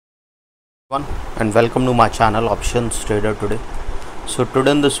And welcome to my channel Options Trader Today. So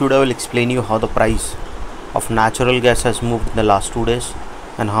today in this video I will explain you how the price of natural gas has moved in the last 2 days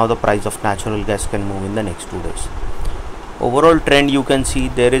and how the price of natural gas can move in the next 2 days. Overall trend, you can see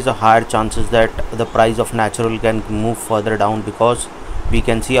there is a higher chances that the price of natural can move further down because we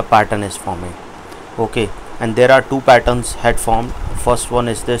can see a pattern is forming. Okay, and there are two patterns had formed. First one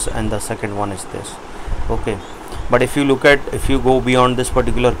is this and the second one is this. Okay, but if you go beyond this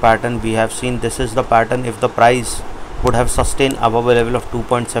particular pattern, we have seen this is the pattern. If the price would have sustained above a level of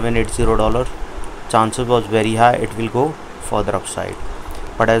 $2.780, chances was very high it will go further upside.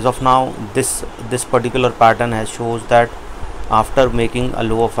 But as of now, this particular pattern has shows that after making a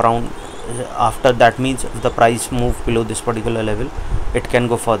low of around, after that means if the price move below this particular level, it can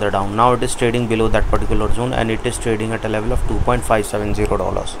go further down. Now it is trading below that particular zone and it is trading at a level of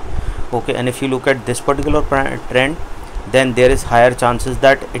 $2.570. Okay, and if you look at this particular trend, then there is higher chances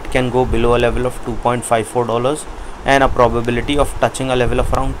that it can go below a level of $2.54 and a probability of touching a level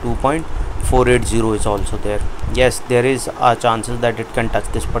of around 2.480 is also there. Yes, there is a chances that it can touch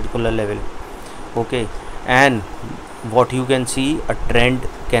this particular level. Okay, and what you can see, a trend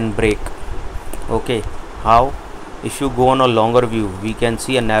can break. Okay, how? If you go on a longer view, we can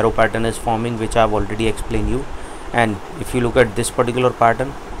see a narrow pattern is forming, which I have already explained you. And if you look at this particular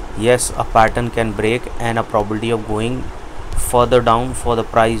pattern, yes, a pattern can break and a probability of going further down for the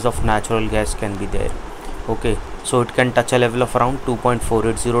price of natural gas can be there. Okay, so it can touch a level of around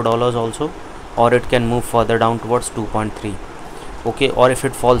 $2.480 also, or it can move further down towards 2.3. okay, or if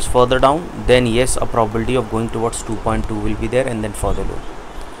it falls further down, then yes, a probability of going towards 2.2 will be there and then further low.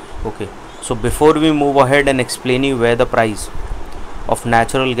 Okay, so before we move ahead and explain you where the price of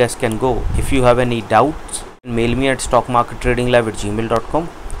natural gas can go, if you have any doubts, mail me at stockmarkettradinglive@gmail.com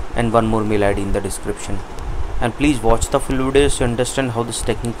and one more mail ID in the description. And please watch the full videos to understand how this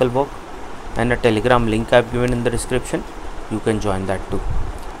technical work, and a telegram link I have given in the description, you can join that too.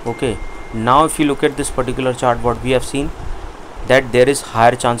 Okay, now if you look at this particular chart, what we have seen, that there is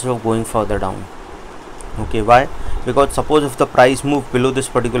higher chances of going further down. Okay, why? Because suppose if the price move below this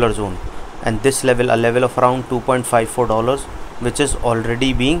particular zone and this level, a level of around $2.54, which is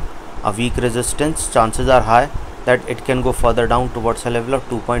already being a weak resistance, chances are high that it can go further down towards a level of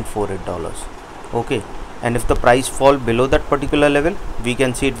 $2.48. okay, and if the price fall below that particular level, we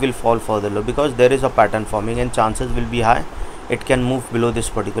can see it will fall further low because there is a pattern forming and chances will be high it can move below this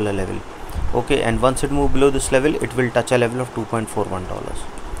particular level. Okay, and once it move below this level, it will touch a level of $2.41.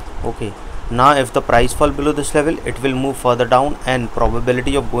 okay, now if the price fall below this level, it will move further down and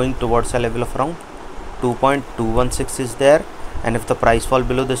probability of going towards a level of around 2.216 is there, and if the price fall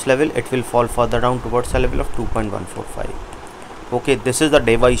below this level, it will fall further down towards a level of 2.145. okay, this is the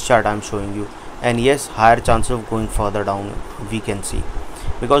day wise chart I am showing you, and yes, higher chance of going further down we can see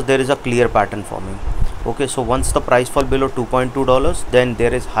because there is a clear pattern forming. Okay, so once the price fall below $2.2, then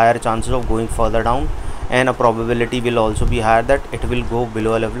there is higher chances of going further down, and a probability will also be higher that it will go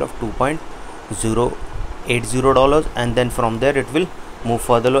below a level of $2.080, and then from there it will move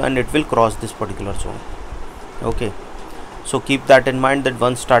further low and it will cross this particular zone. Okay, so keep that in mind that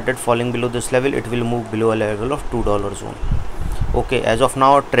once started falling below this level, it will move below a level of $2 zone. Okay, as of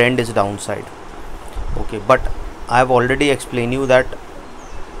now trend is downside. Okay, but I have already explained you that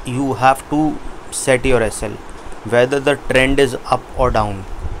you have to set your SL whether the trend is up or down.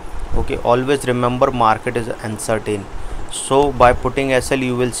 Okay, always remember market is uncertain, so by putting SL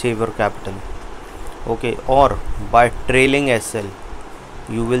you will save your capital. Okay, or by trailing SL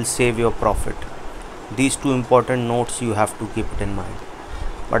you will save your profit. These two important notes you have to keep it in mind.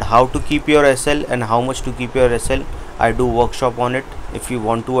 But how to keep your SL and how much to keep your SL, I do workshop on it. If you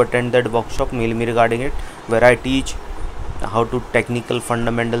want to attend that workshop, mail me regarding it, where I teach how to technical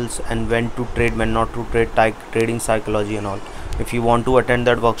fundamentals and when to trade, when not to trade, trading psychology and all. If you want to attend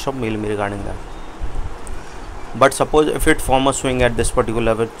that workshop, mail me regarding that. But suppose if it form a swing at this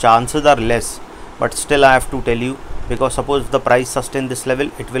particular level, chances are less, but still I have to tell you, because suppose if the price sustain this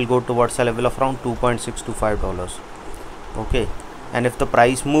level, it will go towards a level of around $2.625. okay, and if the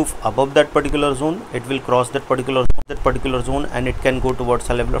price move above that particular zone, it will cross that particular zone and it can go towards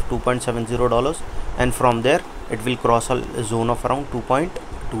a level of $2.70, and from there it will cross a zone of around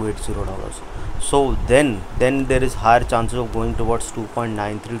 $2.280. so then there is higher chances of going towards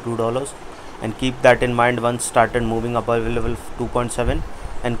 $2.932, and keep that in mind. Once started moving above a level of 2.7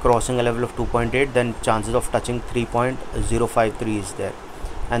 and crossing a level of 2.8, then chances of touching 3.053 is there,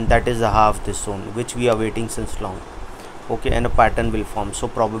 and that is the half this zone which we are waiting since long. Okay, and a pattern will form, so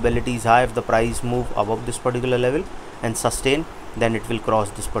probability is high if the price move above this particular level and sustain, then it will cross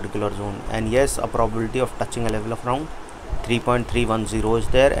this particular zone, and yes, a probability of touching a level of around 3.310 is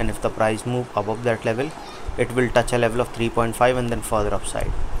there, and if the price move above that level, it will touch a level of 3.5 and then further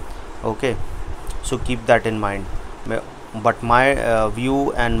upside. Okay, so keep that in mind. But my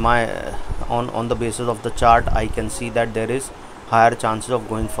view and my on the basis of the chart, I can see that there is higher chances of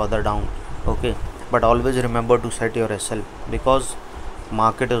going further down. Okay, but always remember to set your SL, because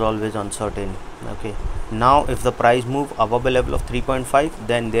market is always uncertain. Okay, now if the price move above a level of 3.5,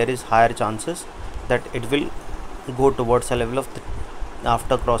 then there is higher chances that it will go towards a level of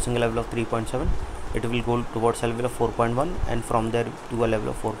after crossing a level of 3.7, it will go towards a level of 4.1, and from there to a level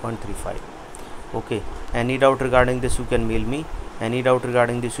of 4.35. okay, any doubt regarding this, you can mail me. I've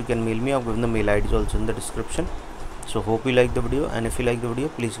given the mail IDs also in the description. So hope you like the video, and if you like the video,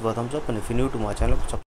 please give a thumbs up, and if you're new to my channel,